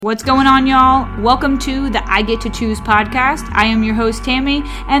What's going on, y'all? Welcome to the I Get to Choose podcast. I am your host, Tammy,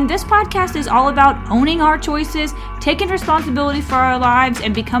 and this podcast is all about owning our choices, taking responsibility for our lives,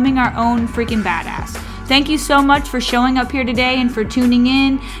 and becoming our own freaking badass. Thank you so much for showing up here today and for tuning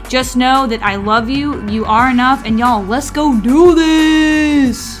in. Just know that I love you, you are enough, and y'all, let's go do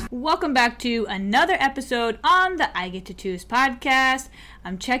this! Welcome back to another episode on the I Get to Choose podcast.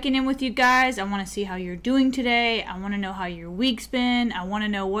 I'm checking in with you guys. I want to see how you're doing today. I want to know how your week's been. I want to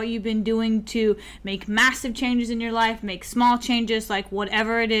know what you've been doing to make massive changes in your life, make small changes, like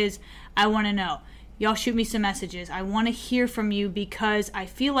whatever it is, I want to know. Y'all shoot me some messages. I want to hear from you because I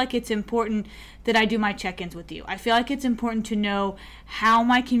feel like it's important that I do my check-ins with you. I feel like it's important to know how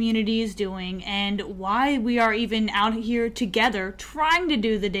my community is doing and why we are even out here together trying to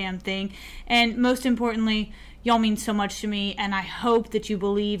do the damn thing. And most importantly, y'all mean so much to me, and I hope that you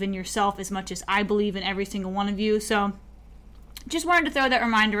believe in yourself as much as I believe in every single one of you. So just wanted to throw that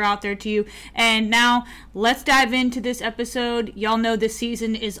reminder out there to you. And now let's dive into this episode. Y'all know this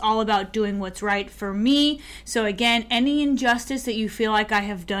season is all about doing what's right for me. So again, any injustice that you feel like I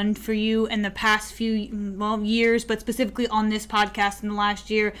have done for you in the past few years, but specifically on this podcast in the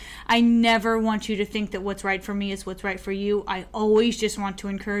last year, I never want you to think that what's right for me is what's right for you. I always just want to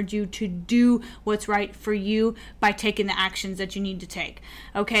encourage you to do what's right for you by taking the actions that you need to take.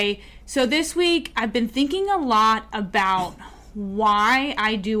 Okay, so this week I've been thinking a lot about why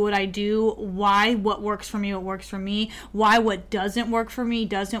I do what I do, why what works for me, what works for me, why what doesn't work for me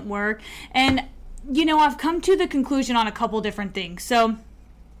doesn't work. And, you know, I've come to the conclusion on a couple different things. So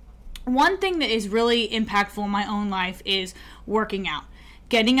one thing that is really impactful in my own life is working out.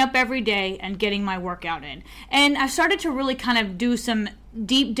 Getting up every day and getting my workout in. And I've started to really kind of do some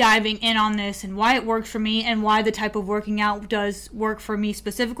deep diving in on this and why it works for me and why the type of working out does work for me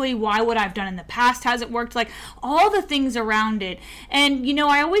specifically, why what I've done in the past hasn't worked, like all the things around it. And, you know,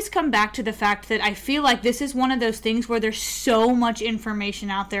 I always come back to the fact that I feel like this is one of those things where there's so much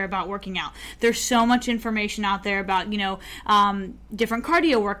information out there about working out. There's so much information out there about, you know, different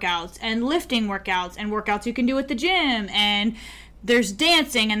cardio workouts and lifting workouts and workouts you can do at the gym, and there's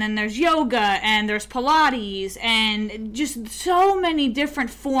dancing, and then there's yoga, and there's Pilates, and just so many different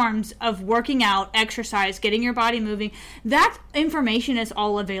forms of working out, exercise, getting your body moving. That information is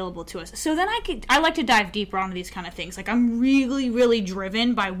all available to us. So then I like to dive deeper onto these kind of things. Like, I'm really, really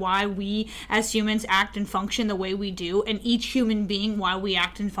driven by why we as humans act and function the way we do, and each human being, why we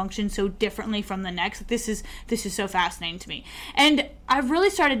act and function so differently from the next. This is so fascinating to me. And I've really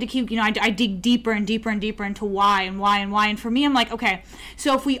started to keep, you know, I dig deeper and deeper and deeper into why. And for me, I'm like, okay,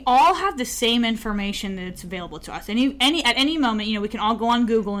 so if we all have the same information that's available to us, at any moment, you know, we can all go on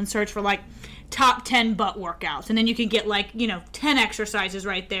Google and search for like top 10 butt workouts, and then you can get like, you know, 10 exercises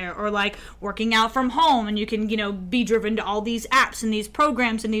right there, or like working out from home, and you can, you know, be driven to all these apps and these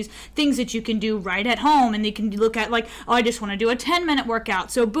programs and these things that you can do right at home, and they can look at like, oh, I just want to do a 10-minute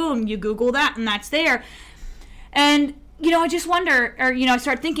workout, so boom, you Google that and that's there. And you know, I just wonder, or, you know, I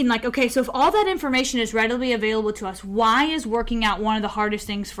start thinking like, okay, so if all that information is readily available to us, why is working out one of the hardest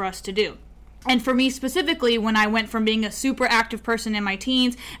things for us to do? And for me specifically, when I went from being a super active person in my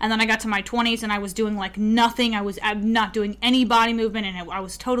teens, and then I got to my 20s and I was doing like nothing, I was not doing any body movement, and I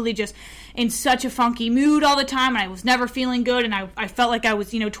was totally just in such a funky mood all the time, and I was never feeling good, and I felt like I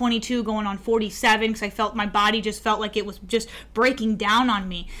was, you know, 22 going on 47, because I felt my body just felt like it was just breaking down on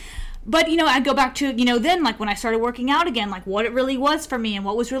me. But, you know, I go back to, you know, then, like, when I started working out again, like, what it really was for me and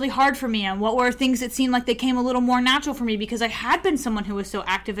what was really hard for me and what were things that seemed like they came a little more natural for me, because I had been someone who was so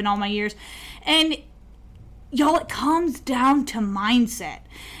active in all my years. And, y'all, it comes down to mindset.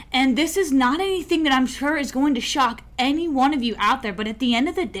 And this is not anything that I'm sure is going to shock any one of you out there. But at the end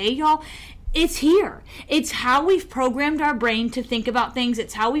of the day, y'all, it's here. It's how we've programmed our brain to think about things.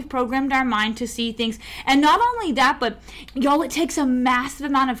 It's how we've programmed our mind to see things. And not only that, but y'all, it takes a massive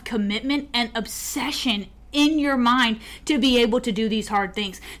amount of commitment and obsession in your mind to be able to do these hard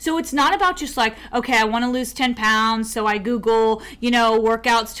things. So it's not about just like, okay, I want to lose 10 pounds, so I Google, you know,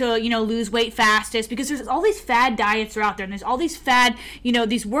 workouts to, you know, lose weight fastest, because there's all these fad diets are out there, and there's all these fad, you know,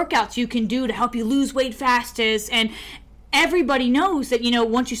 these workouts you can do to help you lose weight fastest. And everybody knows that, you know,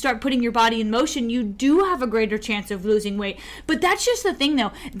 once you start putting your body in motion, you do have a greater chance of losing weight. But that's just the thing,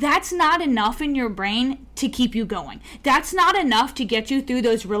 though. That's not enough in your brain to keep you going. That's not enough to get you through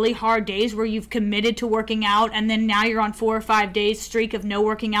those really hard days where you've committed to working out, and then now you're on 4 or 5 days streak of no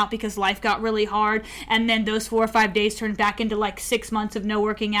working out because life got really hard, and then those 4 or 5 days turn back into like 6 months of no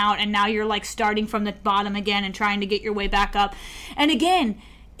working out, and now you're like starting from the bottom again and trying to get your way back up. And again,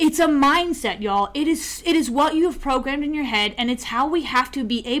 It's a mindset, y'all. It is what you have programmed in your head, and it's how we have to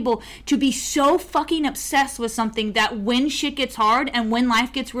be able to be so fucking obsessed with something that when shit gets hard and when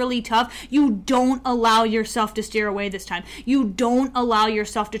life gets really tough, you don't allow yourself to steer away this time. You don't allow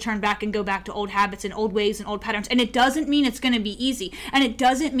yourself to turn back and go back to old habits and old ways and old patterns. And it doesn't mean it's going to be easy. And it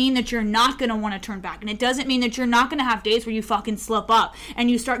doesn't mean that you're not going to want to turn back. And it doesn't mean that you're not going to have days where you fucking slip up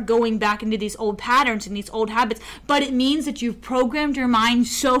and you start going back into these old patterns and these old habits. But it means that you've programmed your mind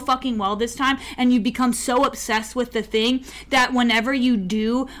so fucking well this time, and you become so obsessed with the thing that whenever you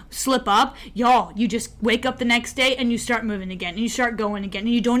do slip up, y'all, you just wake up the next day and you start moving again, and you start going again,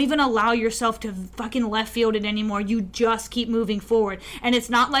 and you don't even allow yourself to fucking left field it anymore. You just keep moving forward. And it's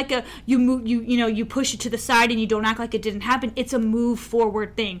not like you push it to the side and you don't act like it didn't happen. It's a move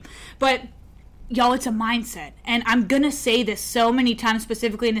forward thing. But y'all, it's a mindset. And I'm going to say this so many times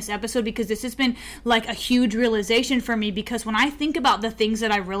specifically in this episode because this has been like a huge realization for me, because when I think about the things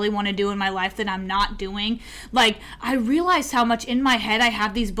that I really want to do in my life that I'm not doing, like I realize how much in my head I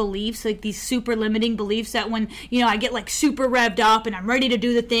have these beliefs, like these super limiting beliefs that when, I get like super revved up and I'm ready to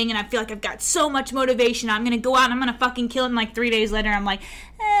do the thing and I feel like I've got so much motivation, I'm going to go out and I'm going to fucking kill it, and like 3 days later I'm like,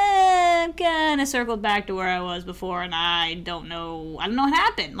 I'm kind of circled back to where I was before, and I don't know what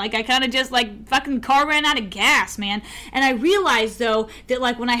happened. Like, I kind of just, like, fucking car ran out of gas, man. And I realized, though, that,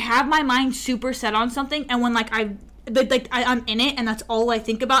 like, when I have my mind super set on something, and when, like, I'm in it, and that's all I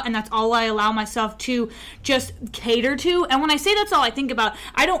think about, and that's all I allow myself to just cater to. And when I say that's all I think about,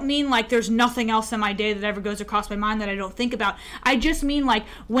 I don't mean like there's nothing else in my day that ever goes across my mind that I don't think about. I just mean like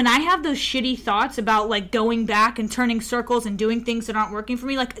when I have those shitty thoughts about like going back and turning circles and doing things that aren't working for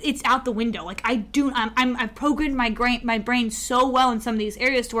me, like it's out the window. Like I've programmed my brain so well in some of these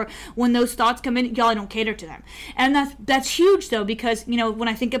areas to where when those thoughts come in, y'all, I don't cater to them. And that's huge though, because when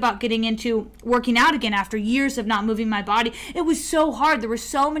I think about getting into working out again after years of not moving my body, it was so hard. There were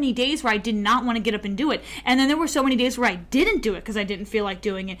so many days where I did not want to get up and do it, and then there were so many days where I didn't do it because I didn't feel like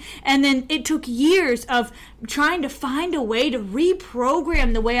doing it. And then it took years of trying to find a way to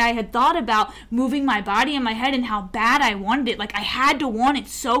reprogram the way I had thought about moving my body and my head and how bad I wanted it. Like I had to want it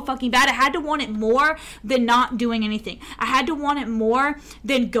so fucking bad. I had to want it more than not doing anything. I had to want it more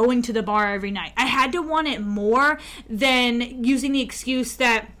than going to the bar every night. I had to want it more than using the excuse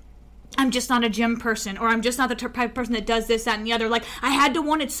that I'm just not a gym person, or I'm just not the type of person that does this, that, and the other. Like, I had to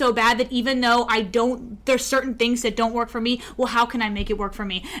want it so bad that even though there's certain things that don't work for me, well, how can I make it work for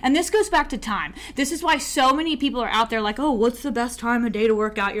me? And this goes back to time. This is why so many people are out there like, oh, what's the best time of day to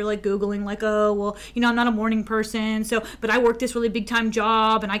work out? You're like Googling like, oh, well, I'm not a morning person, but I work this really big time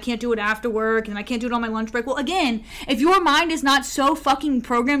job and I can't do it after work and I can't do it on my lunch break. Well, again, if your mind is not so fucking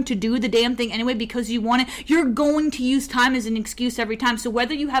programmed to do the damn thing anyway because you want it, you're going to use time as an excuse every time. So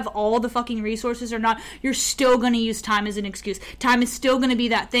whether you have all the fucking resources or not, you're still going to use time as an excuse. Time is still going to be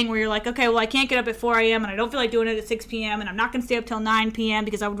that thing where you're like, okay, well, I can't get up at 4 a.m. and I don't feel like doing it at 6 p.m. and I'm not going to stay up till 9 p.m.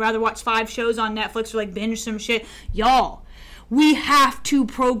 because I would rather watch 5 shows on Netflix or like binge some shit. Y'all, we have to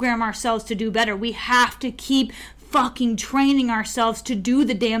program ourselves to do better. We have to keep fucking training ourselves to do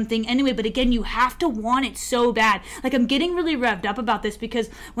the damn thing anyway. But again, you have to want it so bad. Like, I'm getting really revved up about this because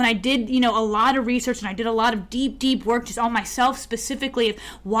when I did, a lot of research and I did a lot of deep work just on myself specifically of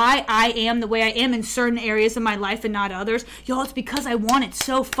why I am the way I am in certain areas of my life and not others, y'all, it's because I want it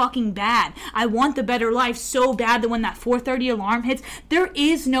so fucking bad. I want the better life so bad that when that 4:30 alarm hits, there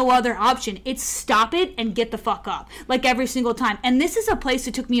is no other option. It's stop it and get the fuck up. Like every single time. And this is a place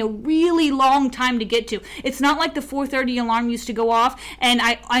that took me a really long time to get to. It's not like the 4:30 alarm used to go off and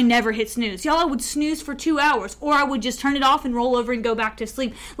I never hit snooze. Y'all, I would snooze for 2 hours, or I would just turn it off and roll over and go back to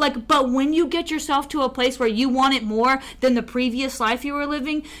sleep. Like, but when you get yourself to a place where you want it more than the previous life you were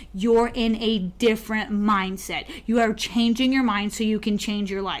living, you're in a different mindset. You are changing your mind so you can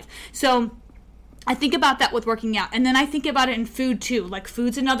change your life. So I think about that with working out. And then I think about it in food too. Like,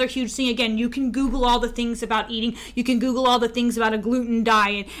 food's another huge thing. Again, you can Google all the things about eating. You can Google all the things about a gluten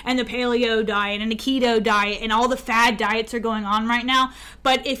diet and the paleo diet and a keto diet and all the fad diets are going on right now.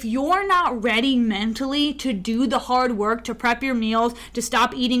 But if you're not ready mentally to do the hard work, to prep your meals, to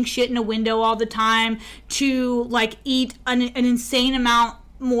stop eating shit in a window all the time, to like eat an insane amount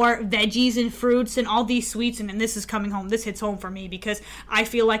more veggies and fruits and all these sweets, and this is coming home. This hits home for me because I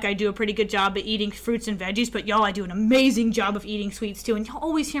feel like I do a pretty good job at eating fruits and veggies, but y'all, I do an amazing job of eating sweets too, and y'all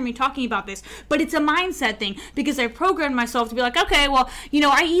always hear me talking about this, but it's a mindset thing because I programmed myself to be like, okay, well,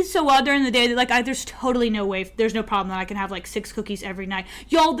 I eat so well during the day that like there's totally no way, there's no problem that I can have like 6 cookies every night.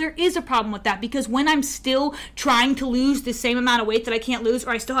 Y'all, there is a problem with that because when I'm still trying to lose the same amount of weight that I can't lose, or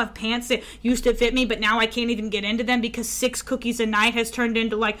I still have pants that used to fit me, but now I can't even get into them because 6 cookies a night has turned into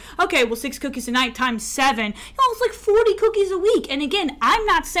into like, okay, well, 6 cookies a night times 7, it's like 40 cookies a week. And again, I'm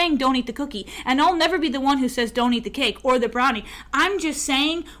not saying don't eat the cookie, and I'll never be the one who says don't eat the cake or the brownie. I'm just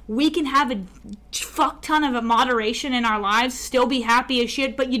saying we can have a fuck ton of a moderation in our lives, still be happy as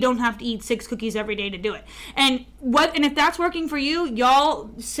shit, but you don't have to eat 6 cookies every day to do it. And if that's working for you, y'all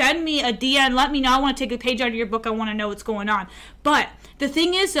send me a DM and let me know. I want to take a page out of your book. I want to know what's going on. But the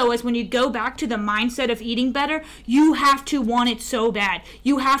thing is, though, is when you go back to the mindset of eating better, you have to want it so bad.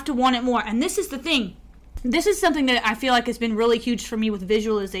 You have to want it more. And this is the thing. This is something that I feel like has been really huge for me with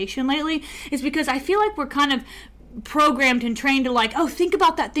visualization lately, is because I feel like we're kind of programmed and trained to like, oh, think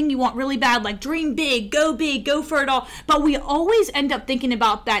about that thing you want really bad, like dream big, go for it all. But we always end up thinking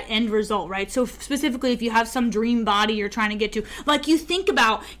about that end result, right? So specifically, if you have some dream body you're trying to get to, like you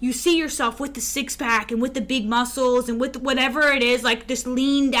see yourself with the 6-pack and with the big muscles and with whatever it is, like just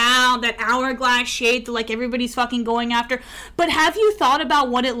lean down, that hourglass shape that like everybody's fucking going after. But have you thought about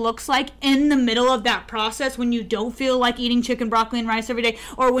what it looks like in the middle of that process when you don't feel like eating chicken, broccoli, and rice every day,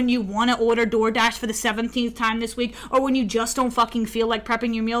 or when you want to order DoorDash for the 17th time this week, or when you just don't fucking feel like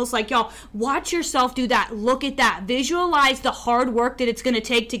prepping your meals? Like, y'all, watch yourself do that. Look at that. Visualize the hard work that it's going to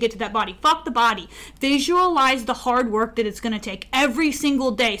take to get to that body. Fuck the body. Visualize the hard work that it's going to take every single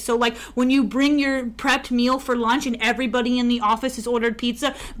day. So, like, when you bring your prepped meal for lunch and everybody in the office has ordered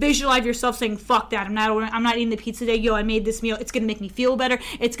pizza, visualize yourself saying, fuck that. I'm not eating the pizza today. Yo, I made this meal. It's going to make me feel better.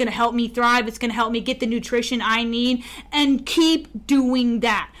 It's going to help me thrive. It's going to help me get the nutrition I need. And keep doing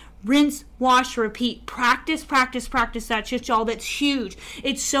that. Rinse, wash, repeat. Practice that shit, y'all. That's huge.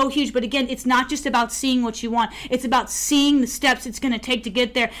 It's so huge. But again, it's not just about seeing what you want. It's about seeing the steps it's going to take to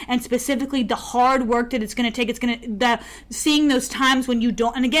get there, and specifically the hard work that it's going to take. Seeing those times when you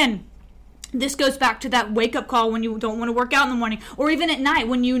don't. And again, this goes back to that wake-up call when you don't want to work out in the morning, or even at night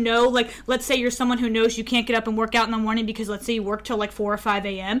when you know, like, let's say you're someone who knows you can't get up and work out in the morning because let's say you work till like 4 or 5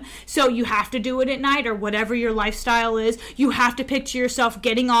 a.m. So you have to do it at night, or whatever your lifestyle is. You have to picture yourself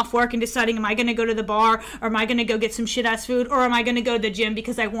getting off work and deciding, am I going to go to the bar, or am I going to go get some shit-ass food, or am I going to go to the gym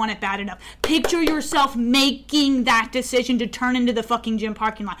because I want it bad enough? Picture yourself making that decision to turn into the fucking gym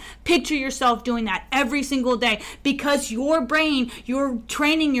parking lot. Picture yourself doing that every single day, because you're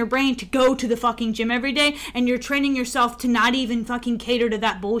training your brain to go to the fucking gym every day, and you're training yourself to not even fucking cater to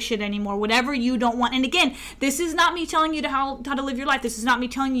that bullshit anymore, whatever you don't want. And again, this is not me telling you how to live your life. This is not me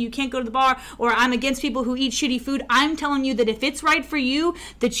telling you can't go to the bar, or I'm against people who eat shitty food. I'm telling you that if it's right for you,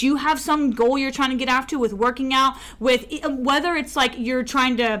 that you have some goal you're trying to get after with working out, with whether it's like you're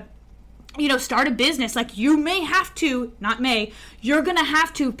trying to start a business, like you're gonna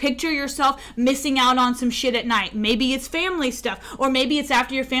have to picture yourself missing out on some shit at night. Maybe it's family stuff, or maybe it's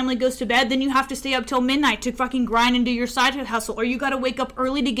after your family goes to bed, then you have to stay up till midnight to fucking grind and do your side hustle, or you gotta wake up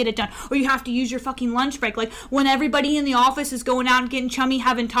early to get it done, or you have to use your fucking lunch break. Like when everybody in the office is going out and getting chummy,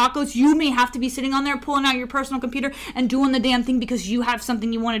 having tacos, you may have to be sitting on there pulling out your personal computer and doing the damn thing because you have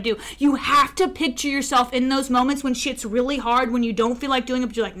something you want to do. You have to picture yourself in those moments when shit's really hard, when you don't feel like doing it,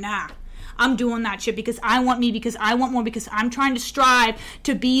 but you're like, nah, I'm doing that shit because I want me, because I want more, because I'm trying to strive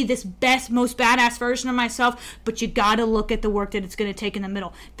to be this best, most badass version of myself. But you gotta look at the work that it's gonna take in the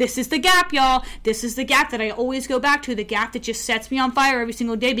middle. This is the gap, y'all. This is the gap that I always go back to, the gap that just sets me on fire every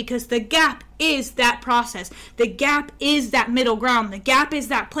single day, because the gap is that process. The gap is that middle ground. The gap is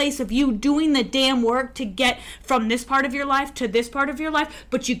that place of you doing the damn work to get from this part of your life to this part of your life,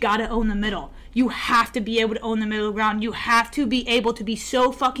 but you gotta own the middle. You have to be able to own the middle ground. You have to be able to be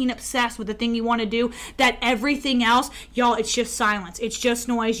so fucking obsessed with the thing you want to do that everything else, y'all, it's just silence. It's just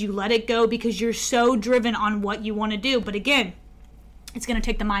noise. You let it go because you're so driven on what you want to do. But again, it's going to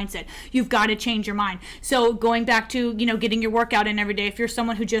take the mindset. You've got to change your mind. So going back to, getting your workout in every day, if you're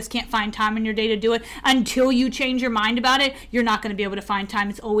someone who just can't find time in your day to do it, until you change your mind about it, you're not going to be able to find time.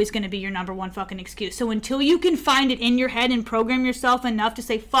 It's always going to be your number one fucking excuse. So until you can find it in your head and program yourself enough to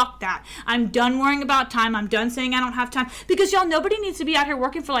say, fuck that. I'm done worrying about time. I'm done saying I don't have time. Because y'all, nobody needs to be out here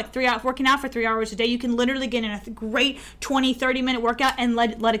working for like 3 hours, working out for 3 hours a day. You can literally get in a great 20, 30 minute workout and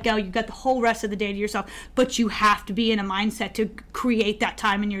let it go. You've got the whole rest of the day to yourself. But you have to be in a mindset to create that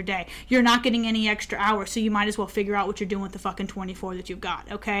time in your day. You're not getting any extra hours, so you might as well figure out what you're doing with the fucking 24 that you've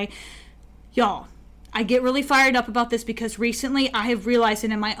got, okay? Y'all, I get really fired up about this because recently I have realized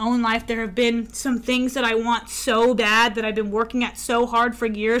that in my own life there have been some things that I want so bad that I've been working at so hard for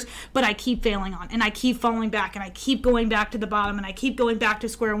years, but I keep failing on, and I keep falling back, and I keep going back to the bottom, and I keep going back to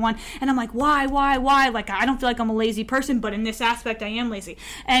square one, and I'm like, why? Like, I don't feel like I'm a lazy person, but in this aspect I am lazy,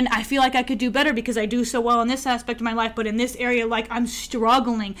 and I feel like I could do better because I do so well in this aspect of my life, but in this area, like, I'm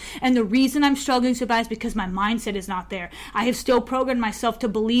struggling, and the reason I'm struggling so bad is because my mindset is not there. I have still programmed myself to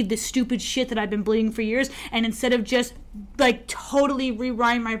believe this stupid shit that I've been believing for for years. And instead of just like totally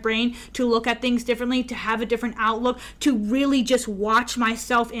rewiring my brain to look at things differently, to have a different outlook, to really just watch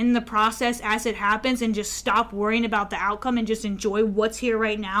myself in the process as it happens and just stop worrying about the outcome and just enjoy what's here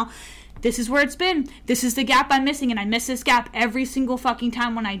right now. This is where it's been. This is the gap I'm missing, and I miss this gap every single fucking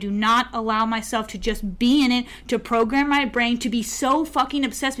time when I do not allow myself to just be in it, to program my brain to be so fucking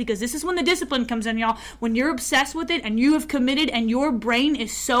obsessed, because this is when the discipline comes in, y'all. When you're obsessed with it and you have committed and your brain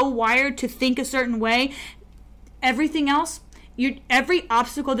is so wired to think a certain way, everything else, every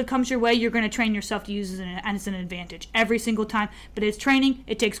obstacle that comes your way, you're going to train yourself to use as an advantage every single time. But it's training,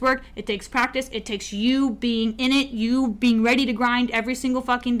 it takes work, it takes practice, it takes you being in it, you being ready to grind every single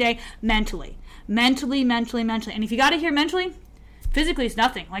fucking day mentally. And if you got to hear mentally, physically it's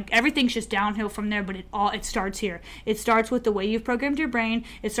nothing. Like everything's just downhill from there, but it starts here. It starts with the way you've programmed your brain.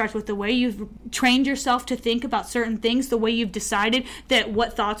 It starts with the way you've trained yourself to think about certain things, the way you've decided that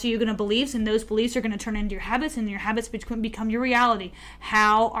what thoughts are you going to believe, and those beliefs are going to turn into your habits, and your habits become your reality.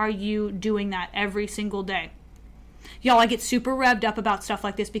 How are you doing that every single day? Y'all, I get super revved up about stuff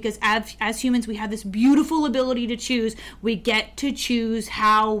like this because as humans, we have this beautiful ability to choose. We get to choose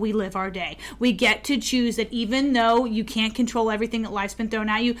how we live our day. We get to choose that even though you can't control everything that life's been thrown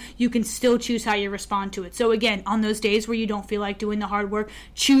at you, you can still choose how you respond to it. So again, on those days where you don't feel like doing the hard work,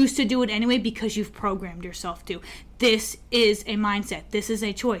 choose to do it anyway because you've programmed yourself to. This is a mindset. This is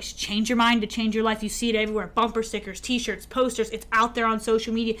a choice. Change your mind to change your life. You see it everywhere. Bumper stickers, t-shirts, posters. It's out there on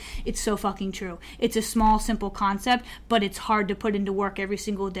social media. It's so fucking true. It's a small, simple concept, but it's hard to put into work every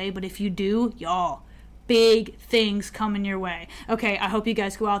single day. But if you do, y'all, big things coming your way. Okay, I hope you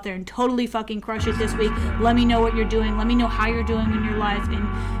guys go out there and totally fucking crush it this week. Let me know what you're doing. Let me know how you're doing in your life.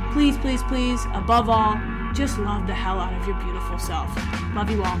 And please, please, please, above all, just love the hell out of your beautiful self. Love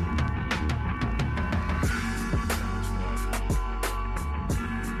you all.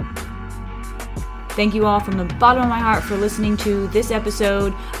 Thank you all from the bottom of my heart for listening to this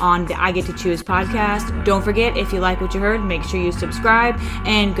episode on the I Get to Choose podcast. Don't forget, if you like what you heard, make sure you subscribe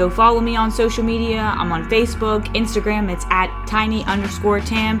and go follow me on social media. I'm on Facebook, Instagram. It's at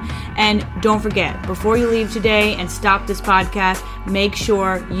tiny_Tam. And don't forget, before you leave today and stop this podcast, make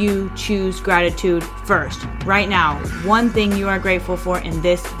sure you choose gratitude first. Right now, one thing you are grateful for in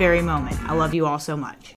this very moment. I love you all so much.